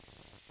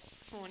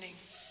Morning.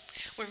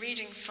 We're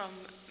reading from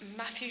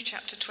Matthew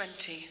chapter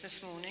 20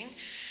 this morning.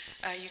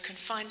 You can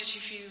find it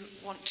if you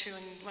want to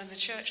in one of the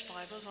church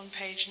Bibles on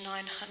page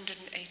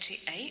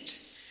 988.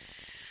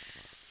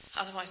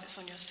 Otherwise it's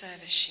on your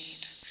service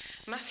sheet.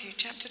 Matthew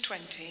chapter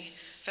 20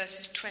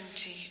 verses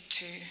 20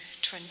 to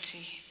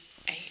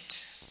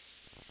 28.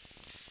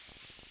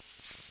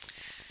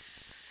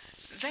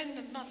 Then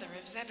the mother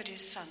of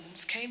Zebedee's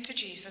sons came to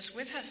Jesus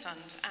with her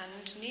sons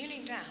and,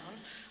 kneeling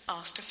down,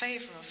 asked a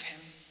favour of him.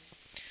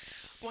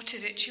 "What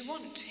is it you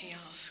want?" he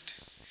asked.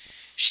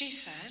 She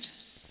said,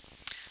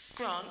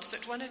 "Grant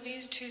that one of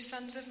these two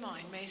sons of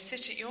mine may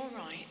sit at your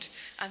right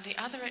and the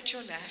other at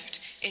your left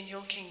in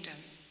your kingdom."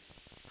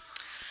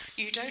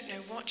 "You don't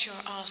know what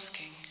you're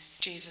asking,"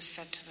 Jesus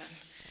said to them.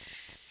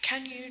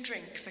 "Can you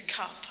drink the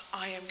cup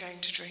I am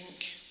going to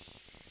drink?"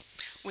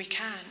 "We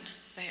can,"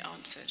 they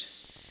answered.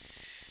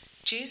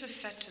 Jesus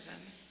said to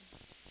them,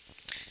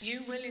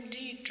 "You will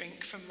indeed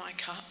drink from my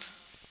cup,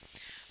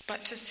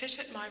 but to sit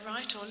at my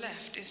right or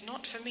left is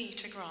not for me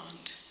to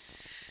grant.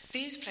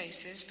 These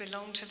places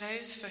belong to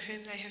those for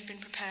whom they have been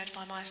prepared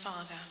by my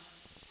Father."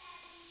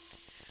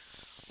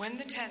 When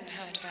the 10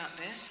 heard about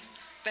this,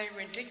 they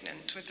were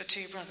indignant with the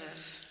two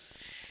brothers.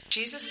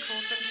 Jesus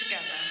called them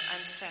together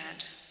and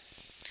said,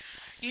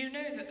 "You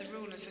know that the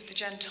rulers of the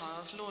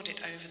Gentiles lord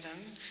it over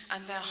them,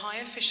 and their high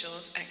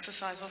officials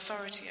exercise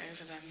authority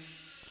over them.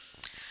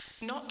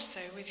 Not so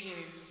with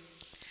you.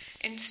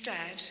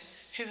 Instead,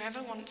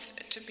 whoever wants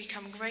to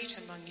become great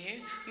among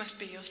you must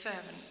be your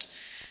servant,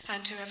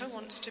 and whoever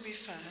wants to be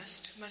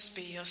first must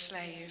be your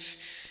slave,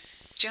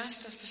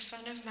 just as the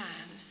Son of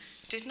Man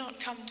did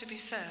not come to be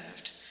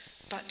served,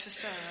 but to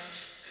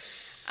serve,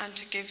 and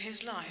to give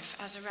his life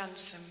as a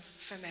ransom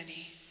for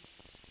many."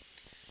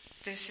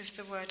 This is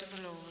the word of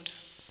the Lord.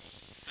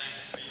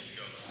 Thanks be to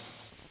God.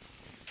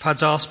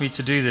 Pad's asked me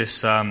to do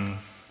this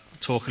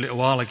talk a little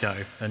while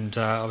ago, and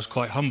I was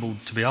quite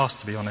humbled to be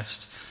asked, to be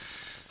honest.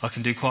 I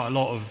can do quite a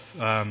lot of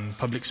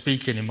public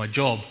speaking in my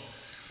job,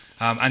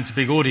 and to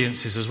big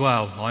audiences as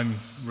well. I'm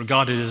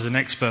regarded as an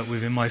expert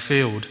within my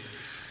field,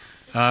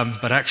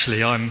 but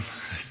actually I'm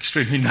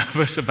extremely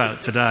nervous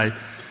about today.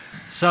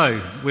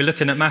 So we're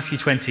looking at Matthew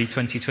 20,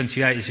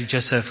 28, as you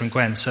just heard from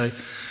Gwen, so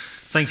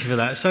thank you for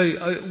that.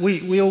 So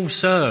we all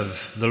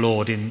serve the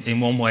Lord in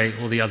one way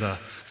or the other.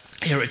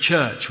 Here at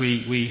church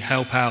we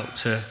help out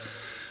to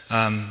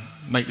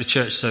make the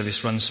church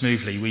service run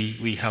smoothly.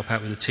 We help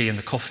out with the tea and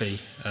the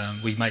coffee.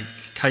 We make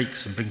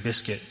cakes and bring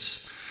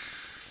biscuits.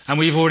 And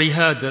we've already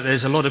heard that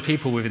there's a lot of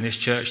people within this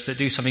church that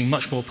do something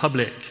much more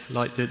public,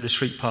 like the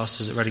street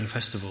pastors at Reading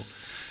Festival.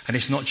 And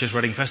it's not just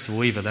Reading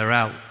Festival either, they're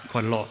out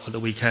quite a lot at the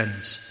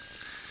weekends.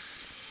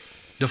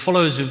 The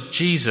followers of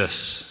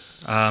Jesus,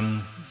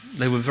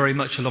 they were very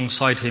much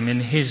alongside him in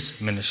his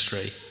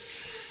ministry.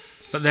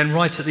 But then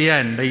right at the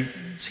end, they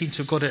seem to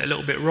have got it a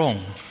little bit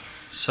wrong.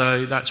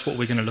 So that's what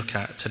we're going to look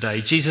at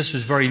today. Jesus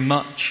was very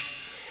much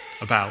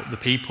about the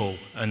people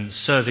and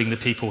serving the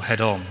people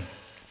head on.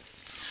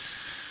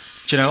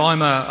 Do you know,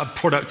 I'm a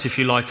product, if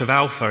you like, of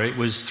Alpha. It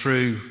was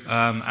through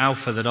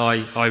Alpha that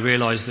I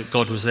realised that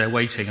God was there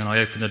waiting, and I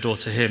opened the door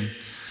to him.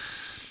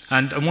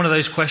 And one of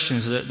those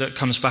questions that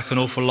comes back an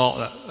awful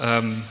lot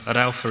at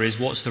Alpha is,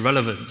 what's the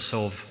relevance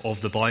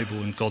of the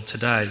Bible and God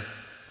today?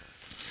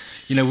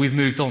 You know, we've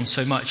moved on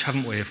so much,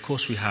 haven't we? Of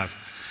course we have.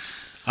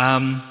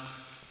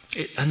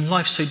 And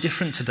life's so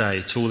different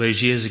today to all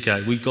those years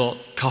ago. We've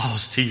got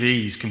cars,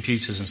 TVs,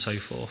 computers and so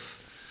forth.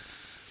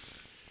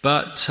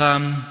 But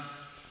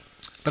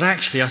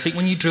actually, I think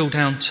when you drill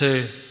down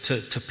to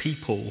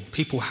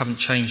people haven't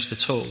changed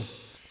at all.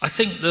 I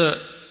think that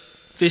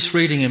this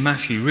reading in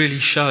Matthew really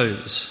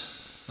shows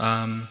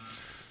that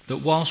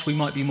whilst we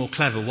might be more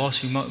clever,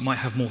 whilst we might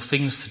have more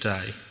things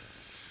today,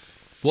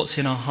 what's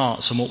in our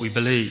hearts and what we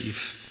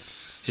believe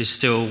is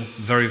still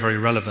very, very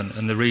relevant,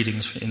 and the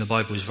readings in the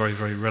Bible is very,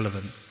 very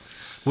relevant.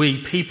 We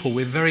people,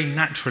 we're very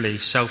naturally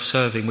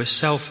self-serving, we're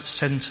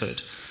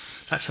self-centred.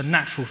 That's a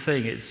natural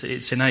thing, it's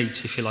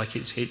innate, if you like,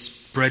 it's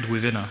bred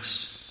within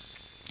us.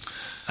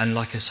 And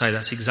like I say,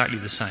 that's exactly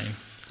the same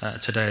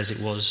today as it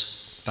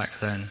was back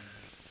then.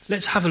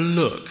 Let's have a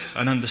look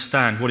and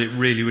understand what it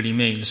really, really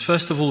means.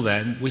 First of all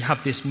then, we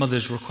have this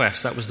mother's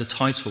request. That was the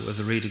title of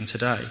the reading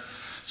today.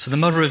 So the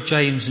mother of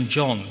James and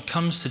John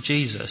comes to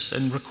Jesus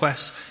and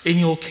requests, "In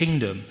your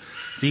kingdom,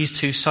 these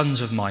two sons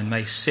of mine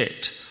may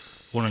sit,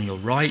 one on your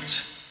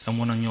right and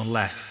one on your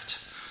left."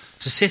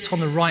 To sit on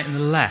the right and the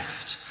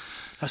left,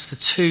 that's the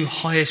two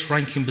highest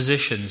ranking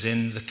positions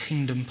in the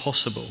kingdom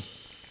possible.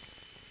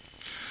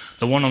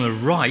 The one on the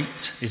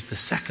right is the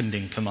second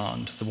in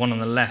command. The one on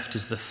the left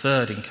is the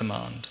third in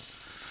command.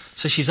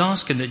 So she's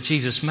asking that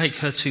Jesus make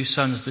her two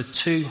sons the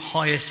two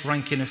highest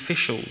ranking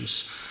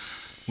officials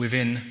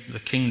within the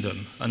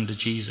kingdom under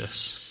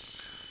Jesus.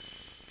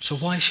 So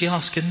why is she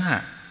asking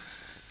that?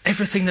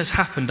 Everything that's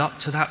happened up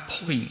to that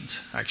point,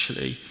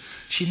 actually,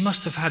 she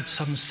must have had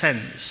some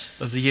sense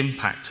of the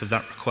impact of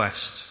that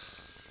request.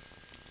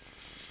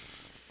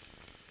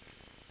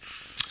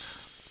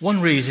 One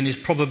reason is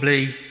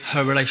probably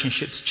her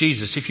relationship to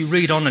Jesus. If you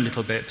read on a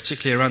little bit,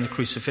 particularly around the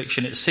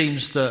crucifixion, it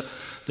seems that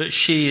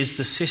she is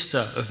the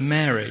sister of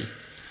Mary.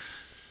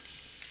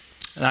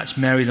 That's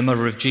Mary, the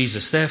mother of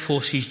Jesus.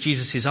 Therefore, she's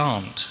Jesus'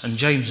 aunt, and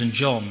James and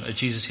John are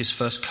Jesus'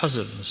 first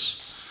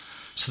cousins.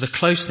 So the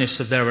closeness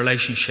of their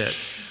relationship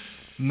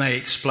may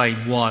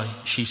explain why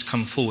she's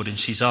come forward and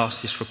she's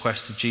asked this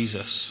request of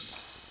Jesus.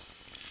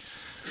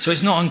 So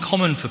it's not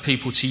uncommon for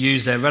people to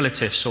use their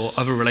relatives or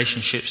other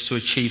relationships to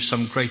achieve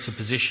some greater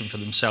position for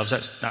themselves.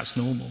 That's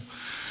normal.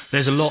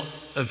 There's a lot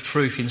of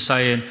truth in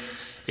saying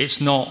it's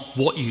not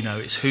what you know,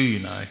 it's who you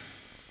know.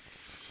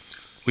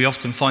 We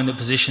often find that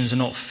positions are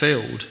not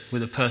filled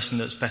with the person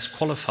that's best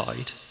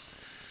qualified,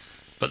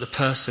 but the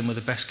person with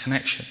the best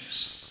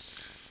connections.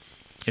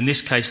 In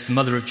this case, the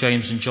mother of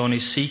James and John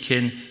is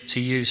seeking to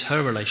use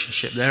her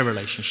relationship, their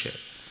relationship,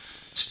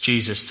 to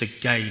Jesus to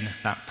gain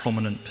that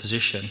prominent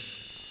position.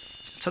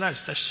 So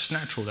that's just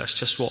natural. That's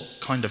just what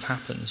kind of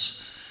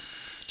happens.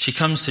 She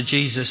comes to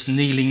Jesus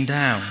kneeling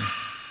down.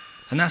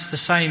 And that's the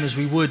same as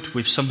we would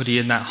with somebody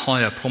in that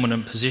higher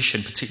prominent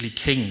position, particularly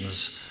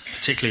kings,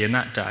 particularly in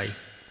that day.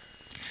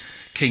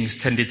 Kings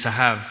tended to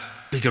have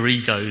bigger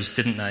egos,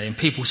 didn't they? And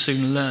people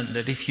soon learned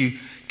that if you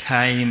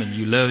came and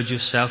you lowered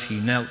yourself, you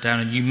knelt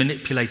down and you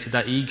manipulated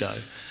that ego,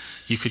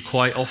 you could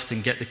quite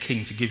often get the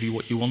king to give you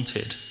what you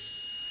wanted.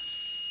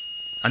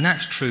 And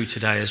that's true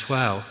today as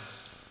well.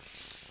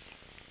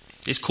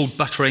 It's called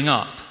buttering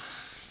up.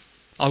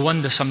 I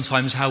wonder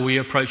sometimes how we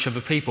approach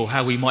other people,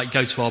 how we might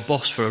go to our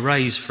boss for a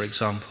raise, for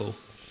example.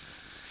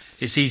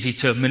 It's easy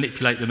to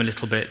manipulate them a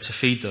little bit, to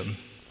feed them,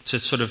 to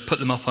sort of put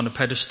them up on a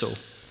pedestal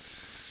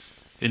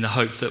in the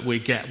hope that we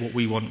get what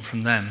we want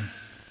from them.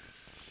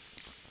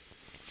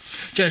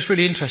 You know, it's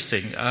really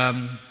interesting.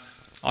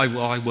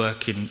 I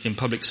work in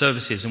public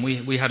services, and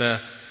we had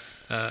a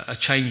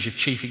change of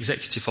chief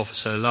executive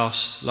officer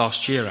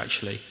last year,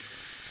 actually.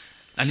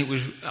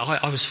 And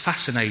I was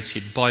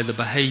fascinated by the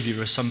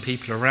behaviour of some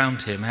people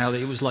around him, how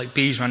it was like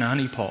bees around a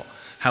honeypot,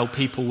 how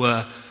people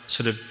were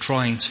sort of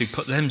trying to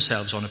put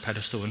themselves on a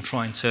pedestal and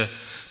trying to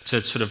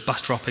sort of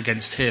butter up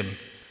against him,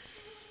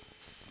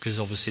 because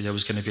obviously there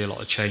was going to be a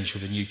lot of change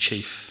with a new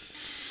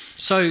chief.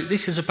 So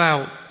this is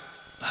about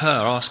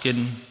her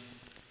asking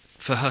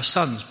for her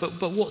sons, but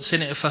what's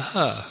in it for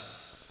her?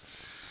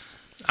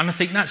 And I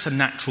think that's a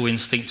natural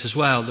instinct as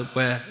well, that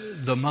where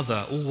the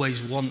mother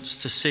always wants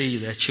to see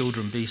their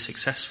children be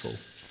successful.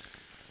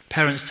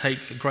 Parents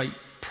take a great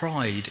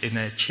pride in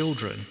their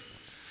children,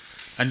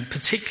 and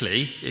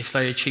particularly if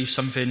they achieve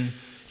something,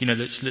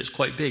 that's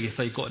quite big, if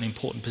they've got an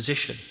important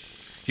position.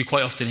 You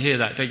quite often hear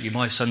that, don't you?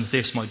 My son's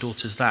this, my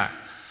daughter's that.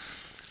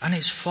 And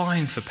it's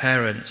fine for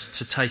parents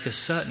to take a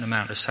certain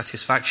amount of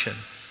satisfaction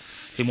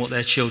in what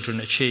their children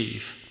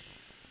achieve.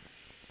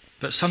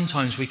 But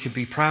sometimes we can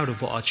be proud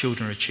of what our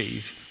children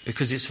achieve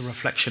because it's a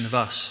reflection of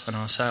us and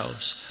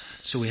ourselves.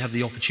 So we have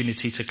the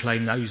opportunity to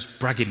claim those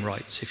bragging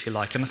rights, if you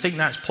like. And I think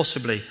that's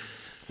possibly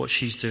what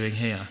she's doing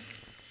here.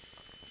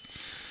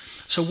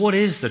 So what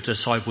is the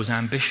disciples'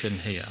 ambition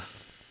here?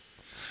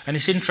 And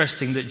it's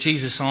interesting that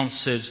Jesus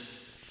answered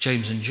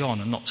James and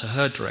John and not to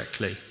her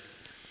directly.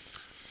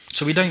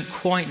 So we don't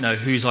quite know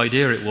whose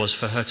idea it was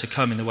for her to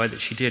come in the way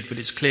that she did, but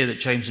it's clear that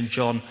James and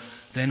John,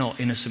 they're not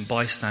innocent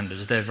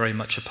bystanders. They're very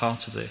much a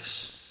part of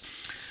this.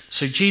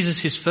 So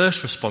Jesus'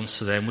 first response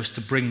to them was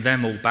to bring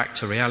them all back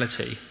to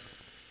reality.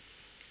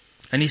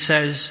 And he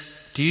says,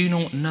 "Do you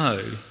not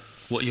know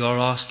what you are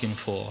asking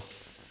for?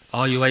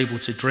 Are you able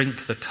to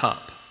drink the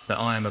cup that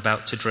I am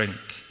about to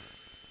drink?"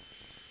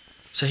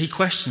 So he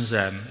questions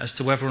them as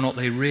to whether or not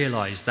they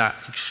realise that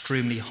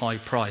extremely high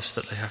price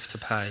that they have to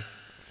pay.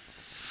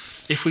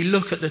 If we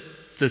look at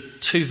the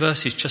two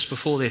verses just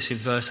before this, in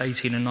verse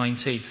 18 and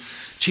 19,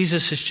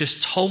 Jesus has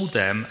just told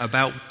them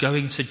about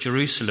going to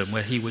Jerusalem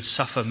where he would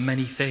suffer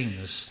many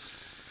things,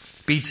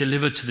 be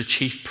delivered to the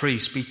chief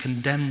priests, be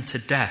condemned to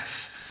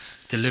death,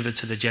 delivered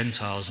to the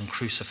Gentiles and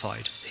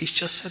crucified. He's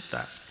just said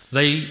that.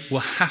 They will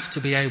have to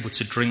be able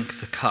to drink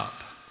the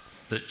cup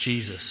that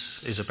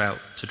Jesus is about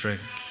to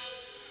drink.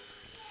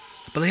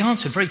 But they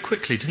answered very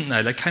quickly, didn't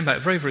they? They came back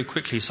very, very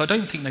quickly. So I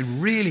don't think they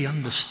really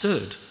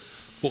understood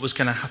what was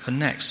going to happen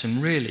next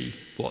and really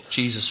what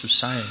Jesus was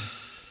saying.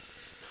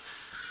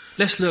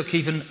 Let's look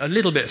even a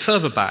little bit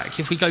further back.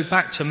 If we go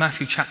back to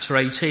Matthew chapter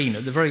 18,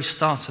 at the very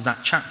start of that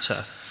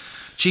chapter,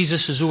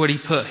 Jesus has already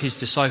put his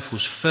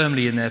disciples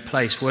firmly in their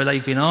place where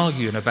they've been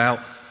arguing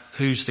about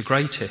who's the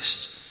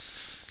greatest.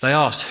 They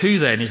asked, "Who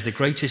then is the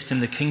greatest in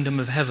the kingdom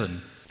of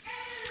heaven?"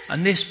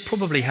 And this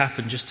probably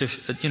happened just a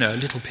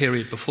little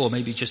period before,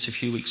 maybe just a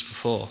few weeks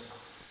before.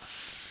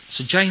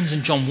 So James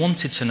and John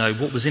wanted to know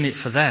what was in it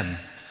for them,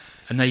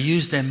 and they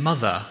used their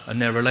mother and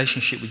their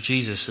relationship with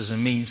Jesus as a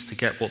means to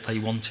get what they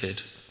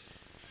wanted.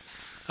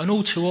 And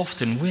all too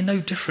often, we're no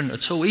different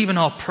at all. Even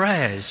our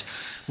prayers,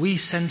 we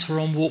centre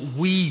on what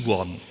we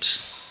want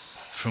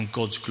from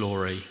God's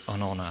glory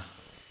and honour,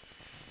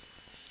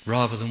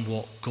 rather than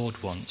what God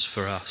wants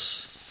for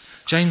us.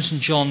 James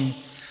and John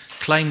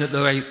claim that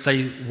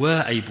they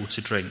were able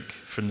to drink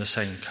from the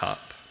same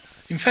cup.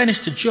 In fairness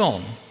to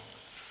John,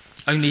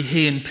 Only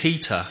he and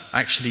Peter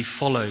actually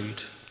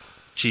followed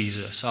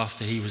Jesus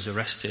after he was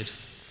arrested.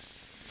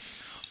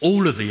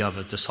 All of the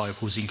other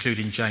disciples,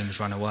 including James,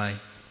 ran away.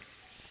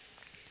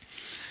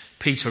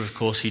 Peter, of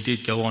course, he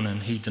did go on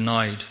and he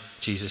denied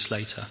Jesus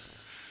later.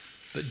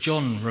 But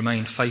John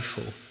remained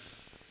faithful.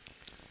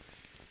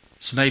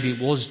 So maybe it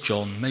was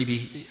John,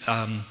 maybe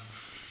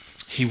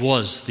he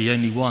was the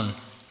only one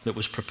that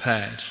was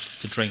prepared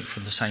to drink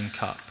from the same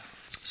cup.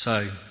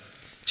 So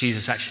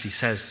Jesus actually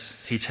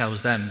he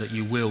tells them that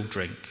you will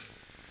drink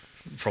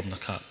from the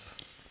cup.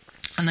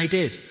 And they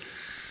did.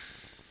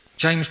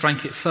 James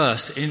drank it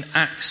first. In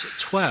Acts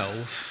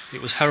 12,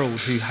 it was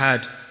Herod who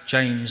had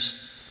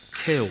James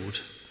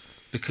killed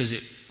because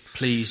it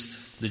pleased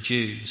the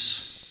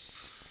Jews.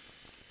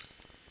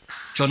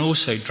 John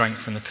also drank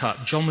from the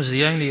cup. John was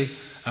the only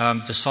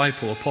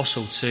disciple,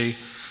 apostle, to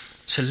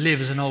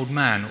live as an old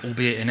man,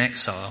 albeit in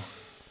exile.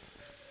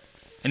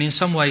 And in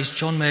some ways,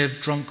 John may have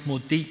drunk more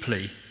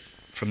deeply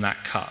from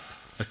that cup,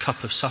 the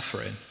cup of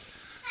suffering,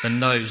 than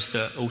those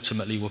that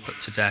ultimately were put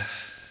to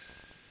death.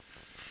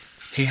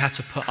 He had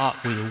to put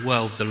up with the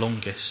world the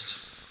longest.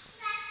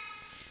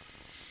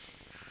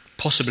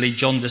 Possibly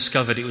John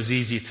discovered it was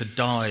easier to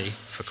die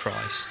for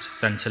Christ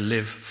than to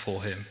live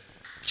for him.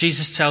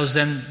 Jesus tells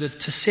them that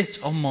to sit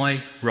on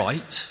my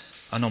right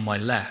and on my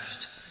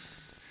left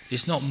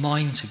is not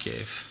mine to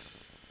give,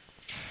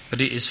 but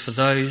it is for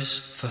those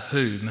for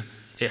whom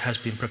it has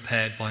been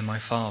prepared by my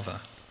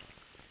Father.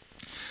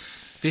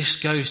 This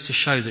goes to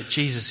show that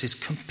Jesus is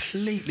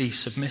completely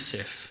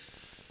submissive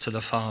to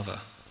the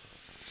Father.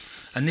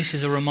 And this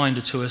is a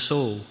reminder to us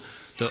all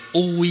that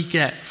all we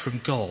get from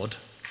God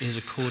is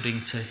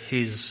according to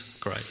his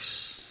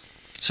grace.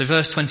 So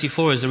verse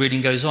 24, as the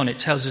reading goes on, it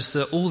tells us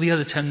that all the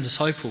other 10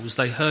 disciples,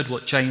 they heard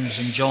what James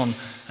and John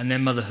and their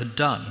mother had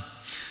done.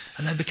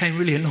 And they became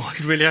really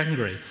annoyed, really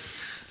angry.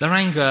 Their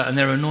anger and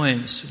their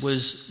annoyance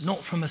was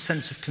not from a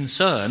sense of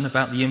concern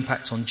about the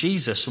impact on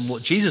Jesus and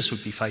what Jesus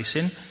would be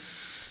facing.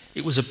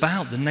 It was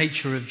about the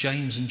nature of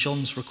James and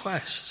John's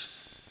request.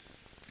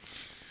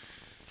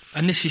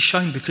 And this is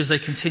shown because they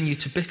continued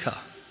to bicker.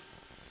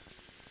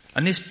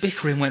 And this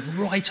bickering went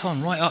right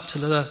up to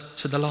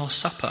the Last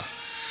Supper.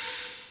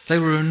 They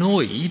were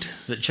annoyed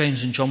that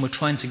James and John were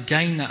trying to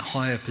gain that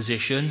higher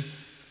position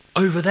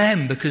over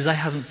them because they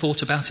hadn't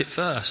thought about it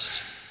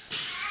first.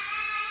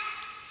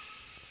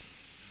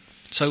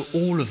 So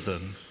all of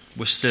them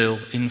were still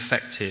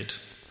infected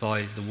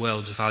by the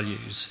world's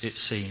values, it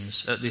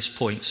seems, at this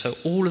point. So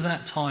all of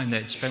that time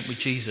they'd spent with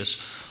Jesus,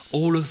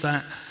 all of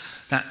that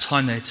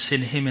time they'd seen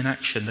him in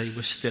action, they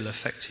were still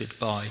affected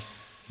by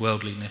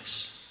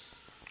worldliness.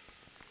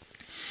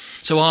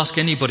 So ask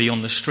anybody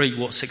on the street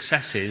what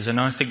success is, and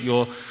I think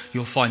you'll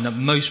find that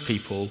most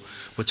people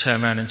will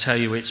turn around and tell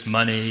you it's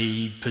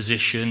money,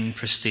 position,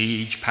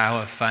 prestige,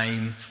 power,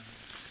 fame.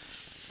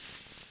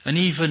 And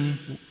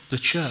even the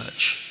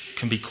church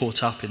can be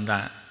caught up in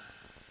that.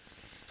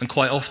 And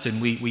quite often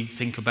we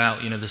think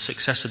about, the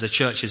success of the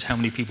church is how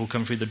many people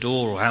come through the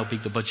door or how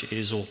big the budget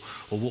is or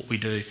what we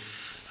do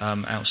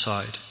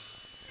outside.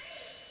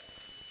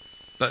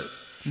 But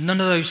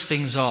none of those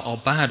things are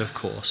bad, of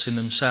course, in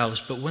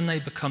themselves, but when they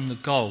become the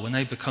goal, when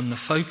they become the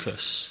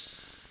focus,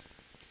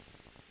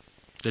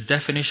 the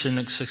definition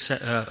of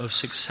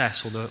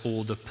success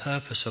or the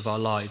purpose of our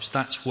lives,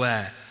 that's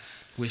where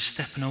we're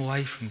stepping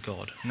away from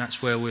God, and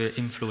that's where we're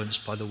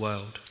influenced by the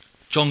world.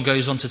 John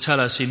goes on to tell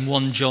us in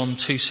 1 John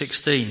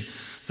 2:16,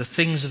 the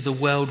things of the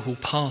world will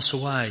pass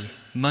away.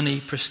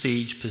 Money,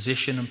 prestige,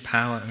 position and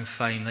power and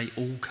fame, they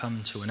all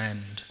come to an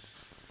end.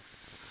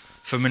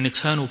 From an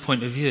eternal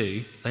point of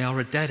view, they are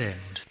a dead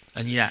end.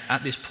 And yet,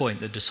 at this point,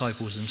 the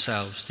disciples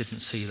themselves didn't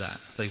see that.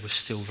 They were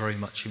still very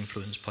much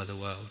influenced by the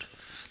world.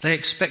 They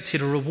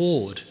expected a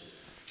reward.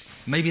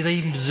 Maybe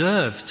they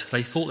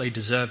thought they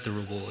deserved a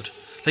reward.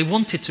 They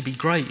wanted to be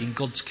great in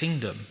God's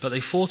kingdom, but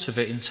they thought of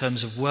it in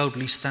terms of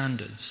worldly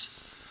standards.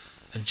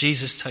 And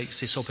Jesus takes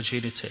this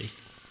opportunity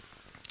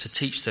to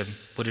teach them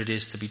what it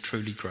is to be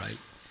truly great.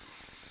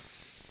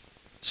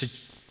 So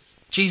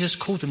Jesus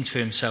called them to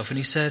himself and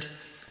he said,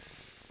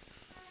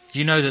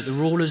 "You know that the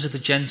rulers of the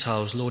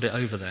Gentiles lord it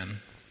over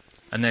them,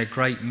 and their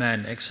great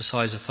men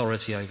exercise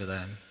authority over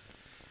them.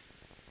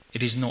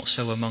 It is not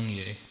so among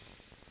you.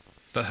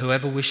 But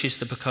whoever wishes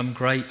to become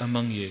great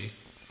among you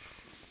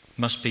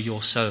must be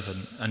your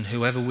servant, and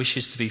whoever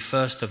wishes to be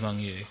first among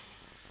you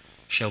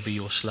shall be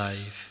your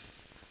slave."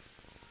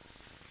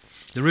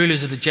 The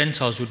rulers of the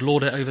Gentiles would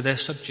lord it over their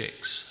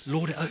subjects.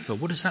 Lord it over,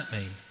 what does that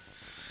mean?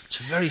 It's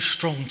a very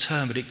strong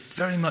term, but it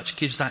very much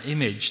gives that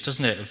image,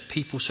 doesn't it, of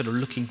people sort of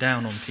looking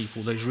down on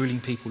people, those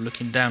ruling people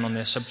looking down on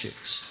their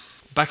subjects.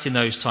 Back in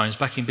those times,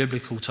 back in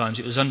biblical times,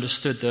 it was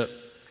understood that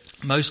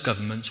most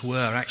governments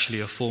were actually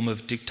a form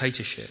of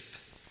dictatorship.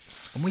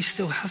 And we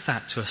still have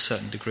that to a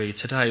certain degree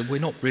today.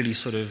 We're not really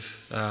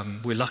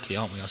we're lucky,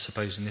 aren't we, I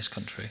suppose, in this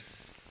country.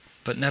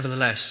 But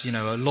nevertheless, a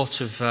lot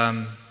of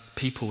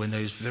people in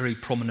those very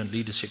prominent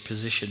leadership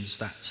positions,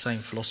 that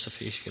same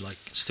philosophy, if you like,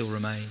 still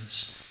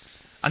remains.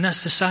 And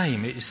that's the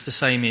same. It's the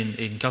same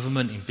in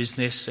government, in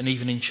business, and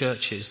even in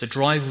churches. The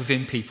drive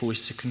within people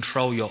is to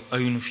control your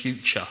own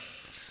future.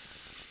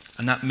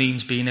 And that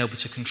means being able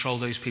to control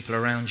those people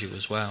around you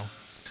as well.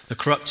 The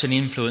corrupting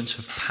influence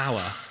of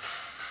power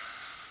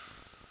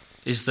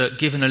is that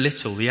given a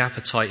little, the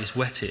appetite is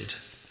whetted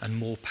and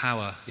more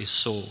power is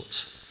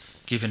sought.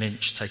 Give an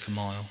inch, take a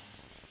mile.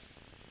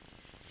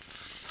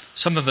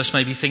 Some of us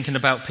may be thinking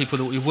about people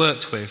that we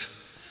worked with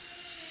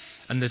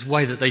and the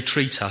way that they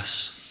treat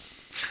us.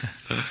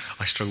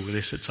 I struggle with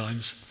this at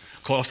times.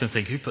 I quite often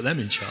think, who put them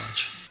in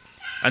charge?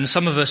 And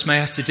some of us may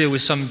have to deal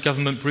with some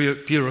government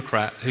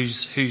bureaucrat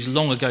who's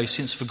long ago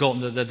since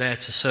forgotten that they're there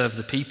to serve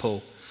the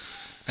people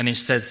and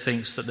instead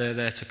thinks that they're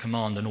there to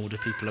command and order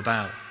people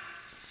about.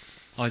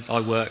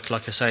 I work,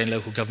 like I say, in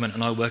local government,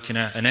 and I work in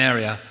an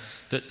area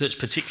that's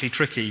particularly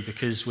tricky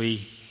because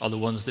we are the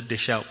ones that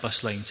dish out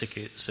bus lane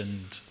tickets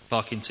and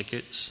parking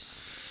tickets.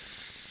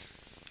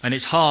 And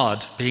it's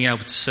hard being able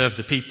to serve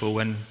the people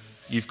when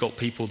you've got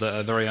people that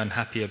are very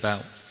unhappy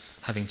about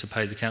having to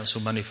pay the council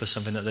money for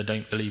something that they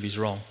don't believe is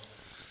wrong.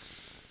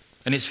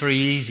 And it's very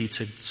easy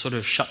to sort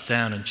of shut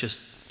down and just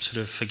sort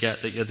of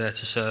forget that you're there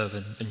to serve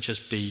and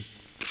just be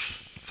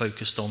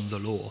focused on the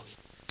law.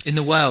 In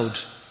the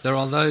world, there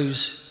are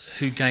those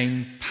who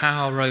gain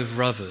power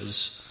over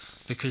others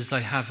because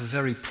they have a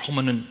very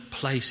prominent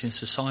place in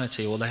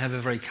society or they have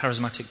a very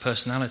charismatic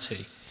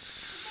personality.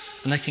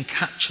 And they can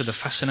capture the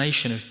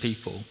fascination of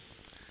people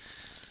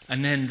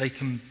and then they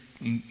can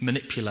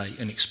manipulate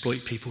and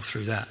exploit people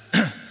through that.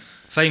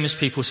 Famous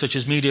people such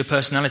as media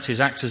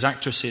personalities, actors,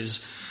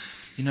 actresses,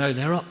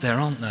 they're up there,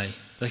 aren't they?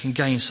 They can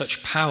gain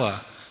such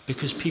power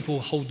because people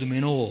hold them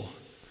in awe.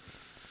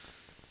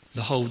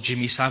 The whole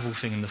Jimmy Savile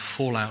thing and the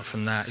fallout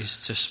from that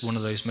is just one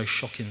of those most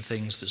shocking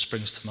things that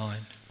springs to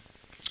mind.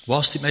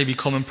 Whilst it may be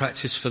common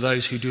practice for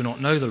those who do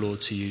not know the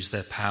Lord to use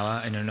their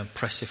power in an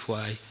oppressive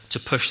way to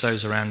push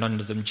those around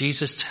under them,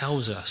 Jesus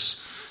tells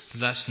us that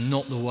that's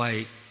not the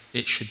way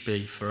it should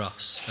be for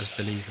us as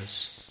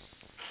believers.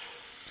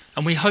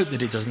 And we hope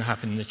that it doesn't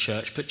happen in the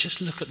church, but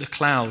just look at the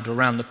cloud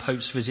around the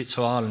Pope's visit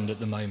to Ireland at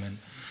the moment.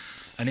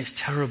 And it's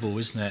terrible,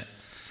 isn't it?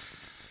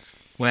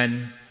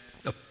 When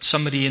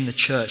somebody in the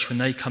church, when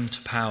they come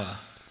to power,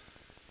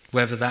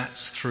 whether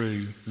that's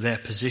through their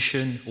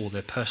position or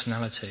their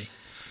personality,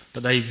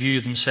 but they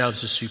view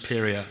themselves as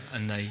superior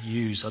and they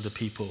use other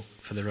people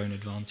for their own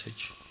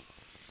advantage.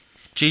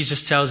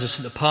 Jesus tells us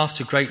that the path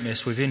to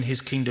greatness within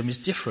his kingdom is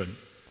different.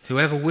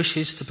 Whoever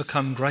wishes to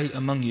become great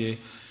among you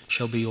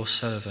shall be your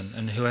servant,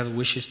 and whoever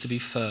wishes to be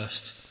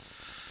first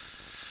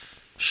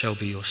shall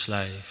be your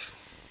slave.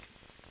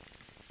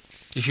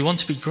 If you want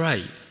to be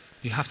great,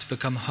 you have to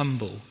become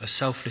humble, a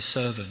selfless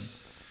servant.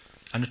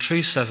 And a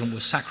true servant will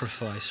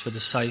sacrifice for the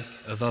sake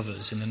of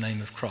others in the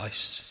name of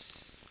Christ.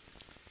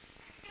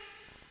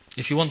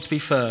 If you want to be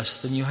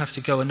first, then you have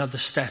to go another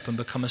step and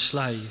become a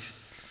slave.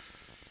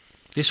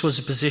 This was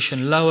a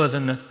position lower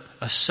than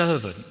a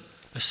servant.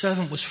 A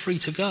servant was free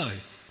to go,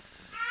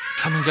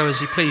 come and go as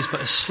he pleased,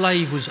 but a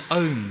slave was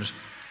owned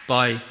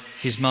by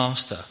his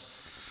master.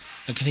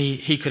 And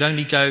he could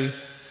only go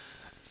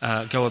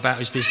about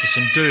his business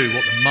and do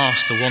what the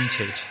master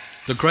wanted.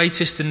 The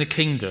greatest in the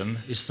kingdom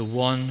is the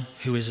one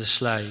who is a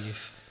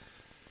slave,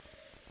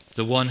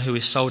 the one who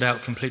is sold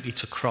out completely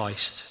to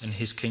Christ and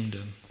his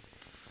kingdom.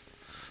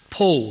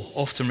 Paul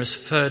often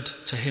referred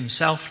to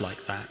himself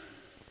like that.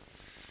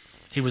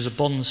 He was a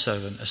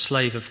bondservant, a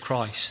slave of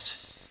Christ.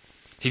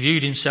 He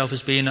viewed himself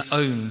as being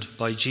owned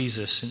by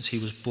Jesus since he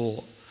was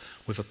bought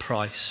with a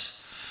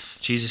price,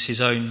 Jesus'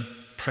 own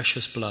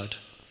precious blood.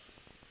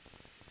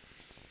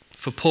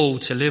 For Paul,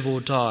 to live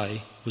or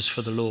die was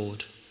for the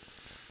Lord.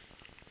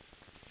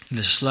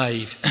 The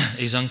slave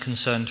is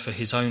unconcerned for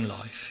his own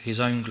life,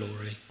 his own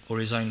glory, or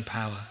his own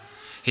power.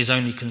 His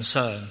only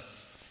concern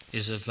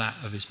is of that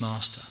of his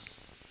master.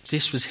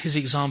 This was his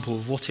example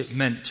of what it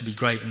meant to be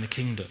great in the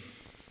kingdom,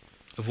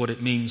 of what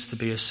it means to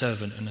be a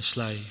servant and a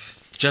slave.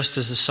 Just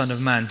as the Son of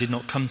Man did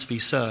not come to be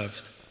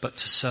served, but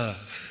to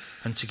serve,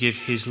 and to give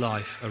his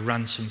life a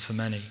ransom for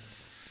many.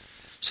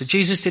 So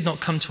Jesus did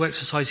not come to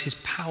exercise his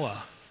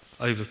power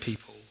over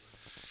people,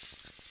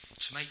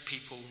 to make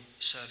people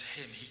serve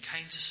him. He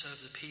came to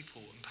serve the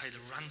people and pay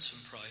the ransom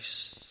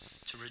price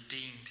to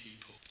redeem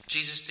people.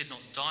 Jesus did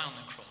not die on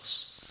the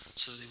cross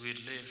so that we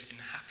would live in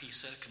happy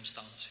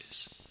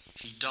circumstances.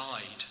 He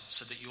died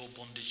so that your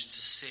bondage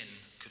to sin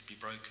could be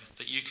broken,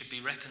 that you could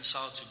be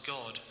reconciled to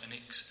God and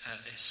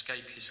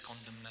escape his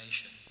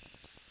condemnation,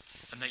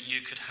 and that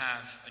you could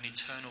have an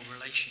eternal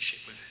relationship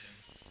with him.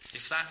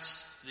 If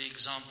that's the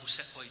example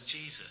set by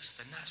Jesus,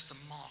 then that's the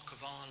mark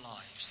of our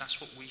lives. That's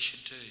what we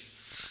should do.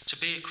 To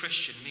be a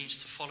Christian means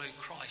to follow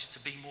Christ, to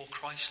be more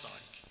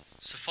Christ-like.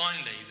 So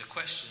finally,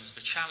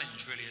 the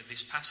challenge really of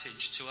this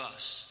passage to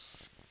us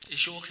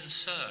is your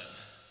concern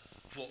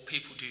what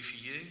people do for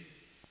you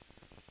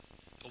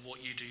or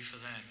what you do for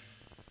them.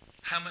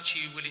 How much are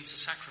you willing to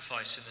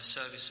sacrifice in the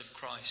service of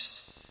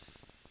Christ?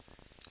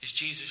 Is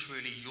Jesus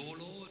really your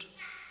Lord,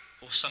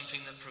 or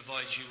something that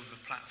provides you with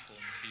a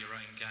platform for your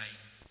own gain?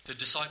 The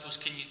disciples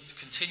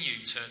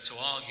continued to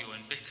argue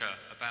and bicker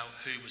about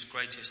who was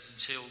greatest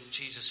until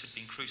Jesus had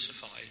been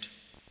crucified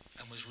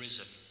and was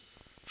risen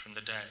from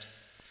the dead.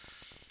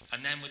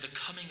 And then with the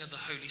coming of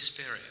the Holy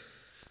Spirit,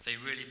 they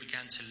really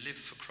began to live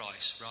for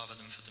Christ rather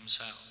than for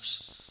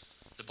themselves.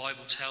 The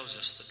Bible tells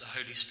us that the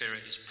Holy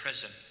Spirit is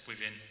present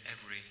within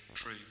every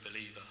true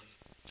believer.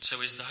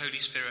 So is the Holy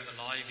Spirit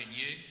alive in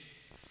you?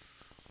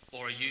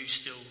 Or are you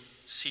still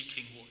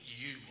seeking what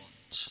you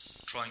want,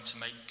 trying to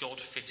make God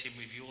fit in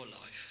with your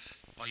life?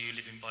 Are you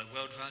living by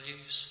world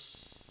values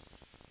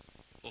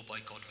or by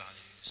God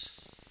values?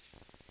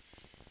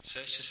 So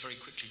let's just very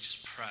quickly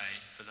just pray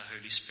for the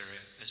Holy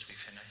Spirit as we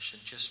finish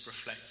and just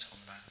reflect on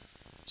that.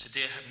 So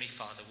dear Heavenly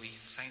Father, we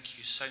thank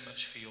you so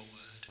much for your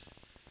word.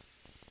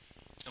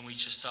 And we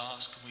just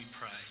ask and we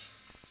pray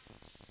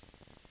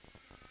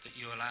that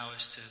you allow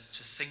us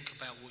to think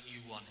about what you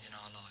want in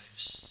our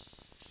lives.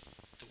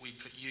 That we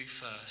put you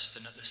first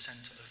and at the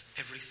centre of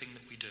everything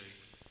that we do.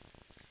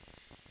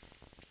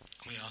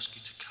 And we ask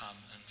you to come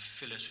and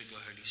fill us with your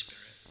Holy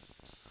Spirit.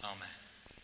 Amen.